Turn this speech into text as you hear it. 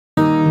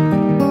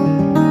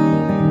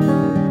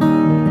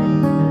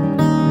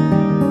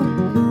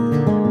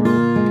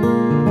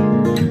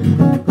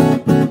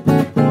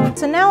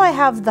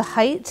have the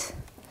height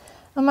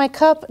of my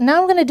cup, now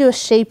I'm going to do a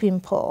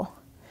shaping pull.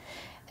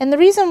 And the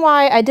reason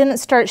why I didn't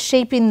start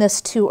shaping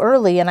this too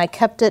early and I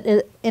kept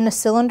it in a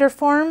cylinder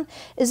form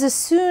is as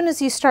soon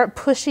as you start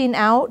pushing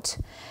out,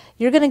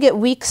 you're going to get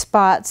weak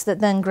spots that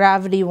then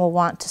gravity will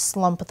want to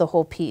slump the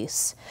whole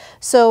piece.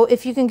 So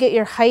if you can get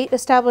your height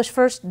established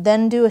first,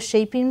 then do a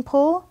shaping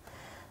pull,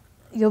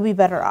 you'll be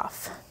better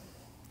off.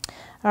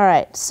 All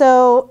right,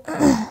 so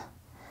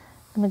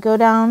I'm going to go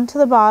down to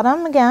the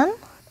bottom again.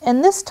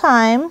 And this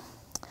time,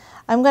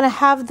 I'm going to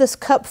have this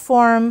cup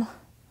form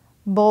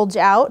bulge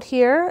out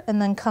here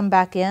and then come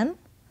back in.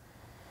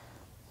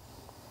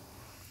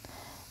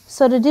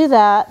 So to do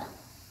that,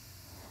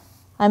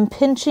 I'm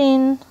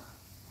pinching,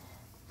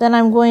 then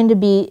I'm going to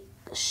be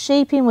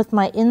shaping with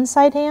my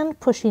inside hand,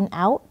 pushing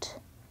out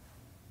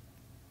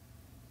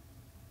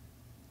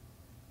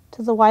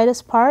to the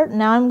widest part.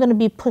 Now I'm going to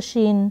be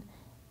pushing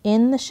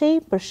in the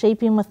shape or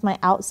shaping with my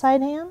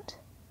outside hand.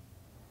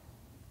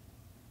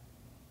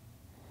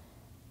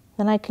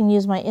 Then I can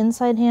use my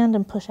inside hand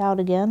and push out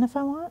again if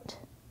I want.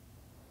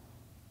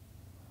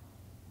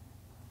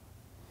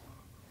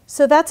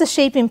 So that's a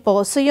shaping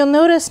pull. So you'll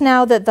notice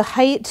now that the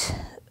height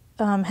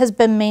has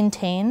been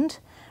maintained,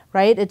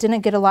 right? It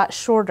didn't get a lot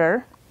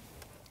shorter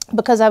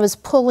because I was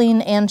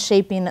pulling and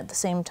shaping at the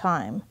same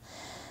time.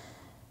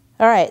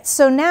 All right,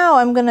 so now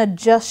I'm gonna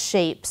just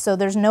shape. So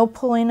there's no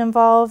pulling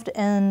involved,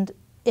 and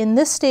in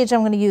this stage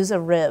I'm gonna use a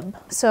rib.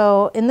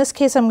 So in this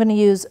case I'm gonna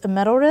use a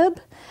metal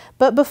rib,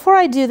 but before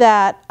I do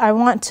that, I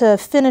want to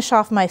finish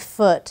off my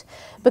foot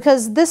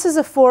because this is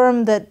a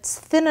form that's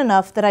thin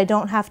enough that I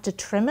don't have to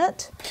trim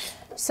it.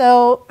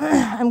 So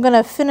I'm going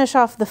to finish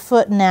off the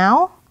foot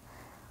now,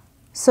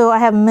 so I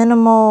have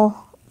minimal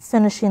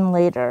finishing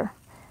later.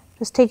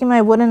 Just taking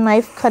my wooden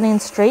knife, cutting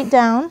straight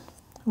down,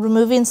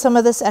 removing some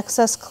of this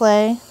excess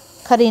clay,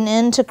 cutting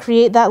in to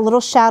create that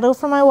little shadow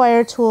for my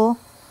wire tool.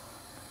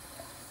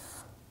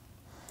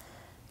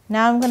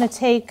 Now I'm going to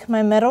take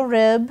my metal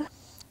rib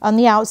on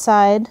the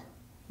outside,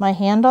 my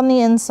hand on the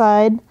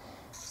inside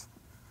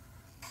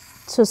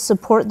to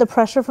support the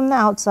pressure from the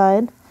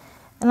outside.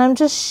 And I'm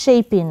just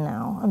shaping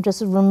now. I'm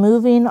just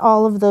removing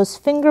all of those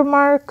finger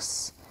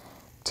marks,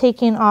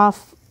 taking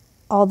off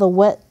all the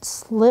wet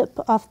slip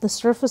off the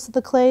surface of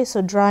the clay,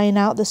 so drying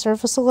out the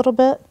surface a little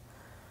bit.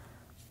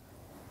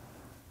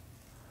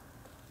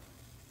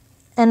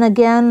 And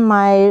again,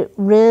 my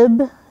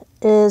rib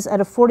is at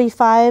a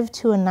 45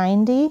 to a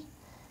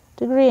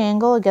 90-degree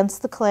angle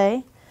against the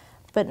clay,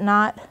 but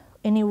not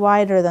any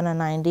wider than a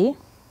 90.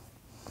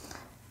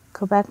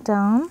 Go back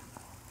down.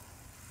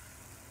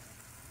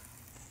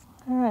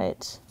 All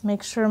right,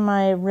 make sure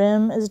my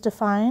rim is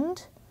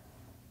defined.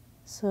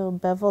 So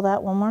bevel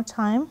that one more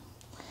time.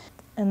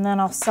 And then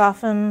I'll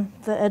soften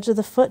the edge of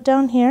the foot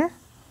down here.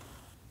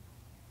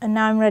 And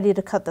now I'm ready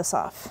to cut this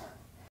off.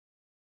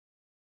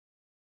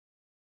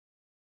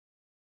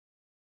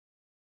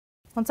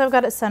 Once I've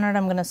got it centered,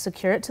 I'm going to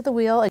secure it to the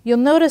wheel. You'll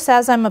notice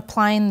as I'm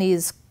applying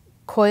these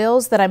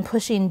coils that I'm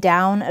pushing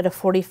down at a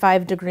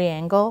 45-degree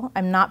angle.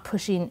 I'm not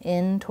pushing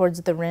in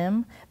towards the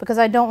rim because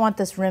I don't want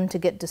this rim to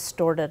get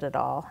distorted at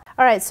all.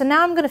 All right, so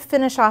now I'm going to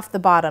finish off the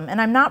bottom,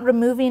 and I'm not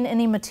removing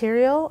any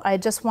material. I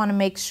just want to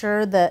make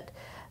sure that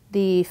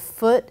the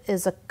foot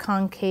is a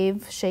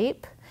concave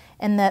shape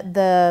and that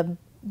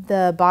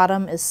the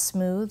bottom is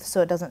smooth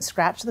so it doesn't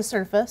scratch the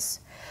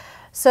surface.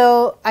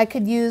 So I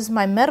could use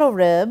my metal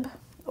rib,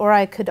 or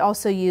I could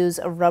also use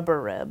a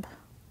rubber rib.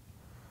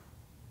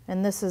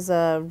 And this is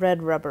a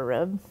red rubber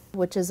rib,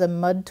 which is a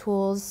Mud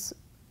Tools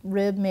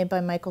rib made by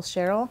Michael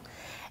Sherrill.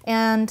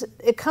 And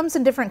it comes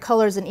in different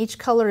colors, and each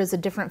color is a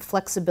different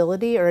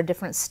flexibility or a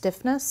different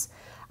stiffness.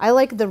 I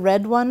like the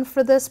red one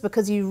for this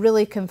because you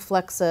really can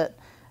flex it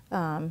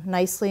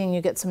nicely and you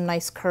get some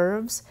nice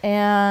curves.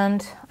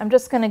 And I'm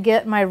just going to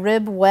get my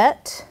rib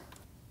wet,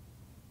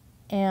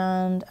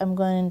 and I'm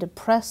going to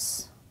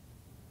press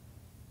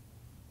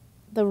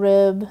the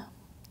rib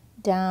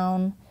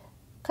down,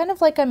 kind of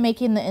like I'm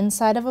making the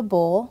inside of a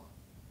bowl.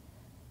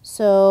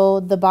 So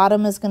the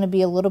bottom is going to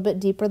be a little bit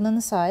deeper than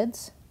the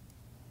sides.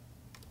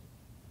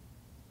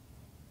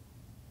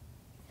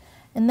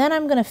 And then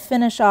I'm going to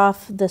finish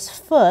off this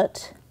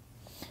foot.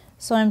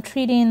 So I'm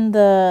treating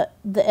the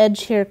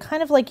edge here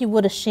kind of like you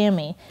would a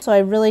chamois. So I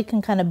really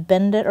can kind of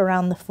bend it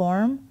around the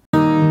form.